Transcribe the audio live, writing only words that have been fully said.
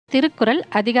திருக்குறள்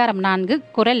அதிகாரம் 4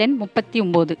 குறள் எண்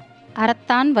 39.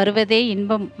 அறத்தான் வருவதே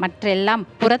இன்பம் மற்றெல்லாம்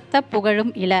புறத்த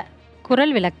புகழும் இல.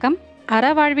 குறள் விளக்கம்.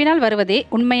 அறவாழ்வினால் வருவதே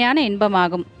உண்மையான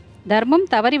இன்பமாகும். தர்மம்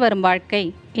தவறி வரும் வாழ்க்கை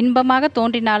இன்பமாக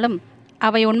தோன்றினாலும்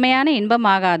அவை உண்மையான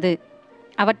இன்பமாகாது.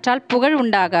 அவற்றால் புகழ்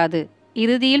உண்டாகாது.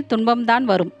 இறுதியில் துன்பம்தான்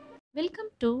வரும்.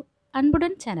 வெல்கம் டு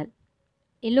அன்புடன் சேனல்.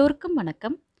 எல்லோருக்கும்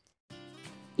வணக்கம்.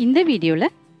 இந்த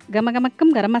வீடியோவில்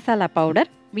கமகமக்கும் கரம் மசாலா பவுடர்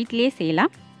வீட்டிலேயே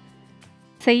செய்யலாம்.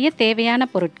 செய்ய தேவையான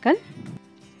பொருட்கள்: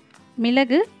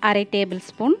 மிளகு அரை டேபிள்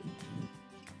ஸ்பூன்,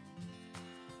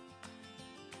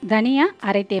 தனியா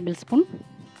அரை டேபிள் ஸ்பூன்,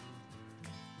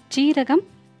 சீரகம்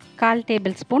 1/4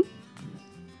 டேபிள் ஸ்பூன்,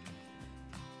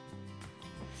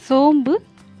 சோம்பு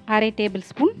அரை டேபிள்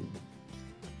ஸ்பூன்,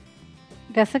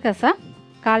 கசகசா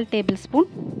 1/4 டேபிள் ஸ்பூன்,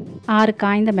 6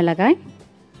 காய்ந்த மிளகாய்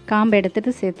காம்பு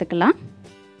எடுத்துட்டு சேர்த்துக்கலாம்,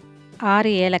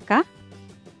 6 ஏலக்காய்,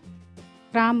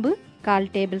 கிராம்பு 1/4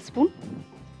 டேபிள் ஸ்பூன்,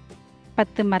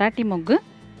 10 மராட்டி மொக்கு,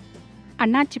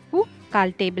 அன்னாச்சிப்பூ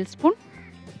 1/4 டேபிள் ஸ்பூன்,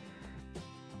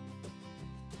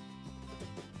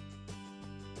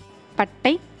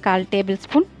 பட்டை 1/4 டேபிள்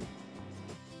ஸ்பூன்,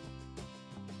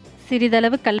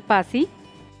 சிறிதளவு கல்பாசி,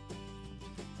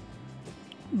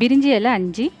 பிரிஞ்சி இலை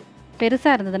 5,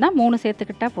 பெருசாக இருந்ததுன்னா 3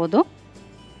 சேர்த்துக்கிட்டா போதும்.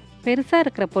 பெருசாக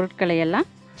இருக்கிற பொருட்களை எல்லாம்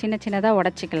சின்ன சின்னதாக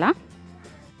உடச்சிக்கலாம்.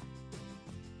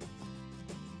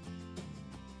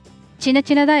 சின்ன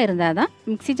சின்னதாக இருந்தால் தான்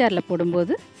மிக்ஸி ஜாரில்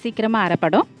போடும்போது சீக்கிரமாக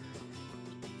அரைப்படும்.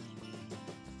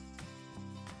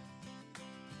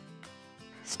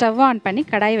 ஸ்டவ் ஆன் பண்ணி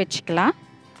கடாய் வச்சுக்கலாம்.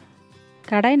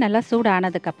 கடாய் நல்லா சூடு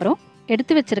ஆனதுக்கப்புறம்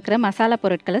எடுத்து வச்சுருக்கிற மசாலா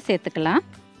பொருட்களை சேர்த்துக்கலாம்.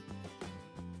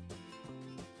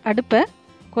 அடுப்பை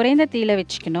குறைந்த தீயில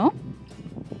வச்சுக்கணும்,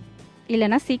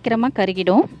 இல்லைன்னா சீக்கிரமாக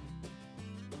கருகிடும்.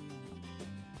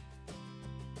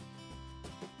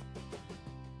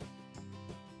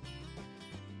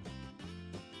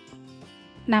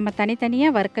 நாம்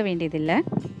தனித்தனியாக வறுக்க வேண்டியதில்லை.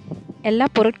 எல்லா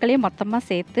பொருட்களையும் மொத்தமாக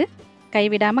சேர்த்து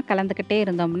கைவிடாமல் கலந்துக்கிட்டே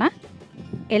இருந்தோம்னா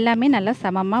எல்லாமே நல்லா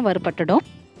சமமாக வறுபட்டுடும்.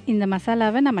 இந்த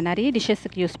மசாலாவை நம்ம நிறைய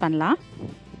டிஷ்ஷஸுக்கு யூஸ் பண்ணலாம்.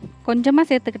 கொஞ்சமாக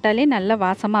சேர்த்துக்கிட்டாலே நல்ல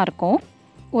வாசமாக இருக்கும்.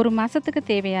 ஒரு மாதத்துக்கு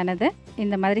தேவையானதை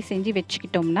இந்த மாதிரி செஞ்சு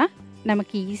வச்சுக்கிட்டோம்னா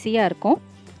நமக்கு ஈஸியாக இருக்கும்.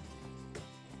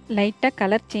 லைட்டாக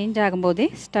கலர் சேஞ்ச் ஆகும்போதே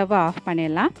ஸ்டவ்வை ஆஃப்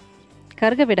பண்ணிடலாம்.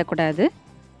 கருக விடக்கூடாது.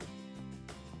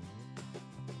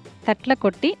 தட்டில்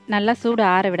கொட்டி நல்லா சூடு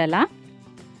ஆற விடலாம்.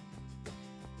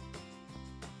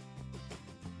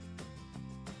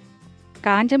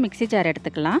 காஞ்ச மிக்ஸி ஜார்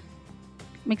எடுத்துக்கலாம்.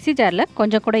 மிக்ஸி ஜாரில்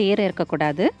கொஞ்சம் கூட ஈரம்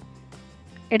இருக்கக்கூடாது.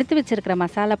 எடுத்து வச்சுருக்கிற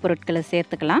மசாலா பொருட்களை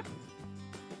சேர்த்துக்கலாம்.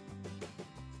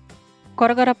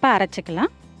 கொரகொரப்பாக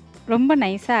அரைச்சிக்கலாம். ரொம்ப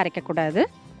நைஸாக அரைக்கக்கூடாது.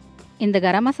 இந்த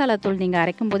கரம் மசாலா தூள் நீங்கள்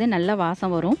அரைக்கும் போதே நல்ல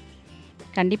வாசம் வரும்.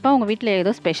 கண்டிப்பாக உங்கள் வீட்டில்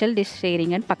ஏதோ ஸ்பெஷல் டிஷ்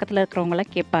செய்கிறீங்கன்னு பக்கத்தில்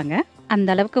இருக்கிறவங்களாம் கேட்பாங்க. அந்த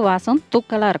அளவுக்கு வாசம்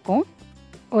தூக்கலாக இருக்கும்.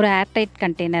 ஒரு ஏர்டைட்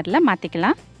கண்டெய்னரில்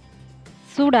மாற்றிக்கலாம்.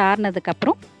 சூடு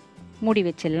ஆறுனதுக்கப்புறம் மூடி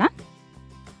வச்சிடலாம்.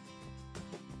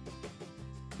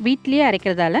 வீட்லேயே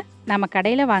அரைக்கிறதால நம்ம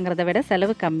கடையில் வாங்குறத விட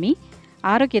செலவு கம்மி,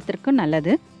 ஆரோக்கியத்திற்கும்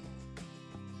நல்லது.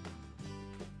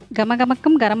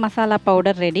 கமகமக்கும் கரம் மசாலா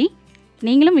பவுடர் ரெடி.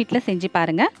 நீங்களும் வீட்டில் செஞ்சு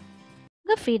பாருங்கள்.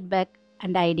 உங்கள் ஃபீட்பேக்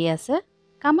அண்ட் ஐடியாஸை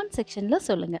கமெண்ட் செக்ஷனில்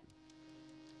சொல்லுங்கள்.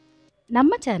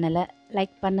 நம்ம சேனலை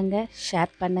லைக் பண்ணுங்கள்,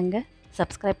 ஷேர் பண்ணுங்கள்,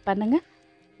 சப்ஸ்கிரைப் பண்ணுங்கள்.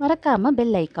 மறக்காமல்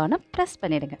பெல் ஐக்கானை ப்ரெஸ்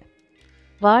பண்ணிடுங்க.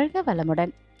 வாழ்க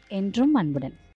வளமுடன். என்றும் அன்புடன்.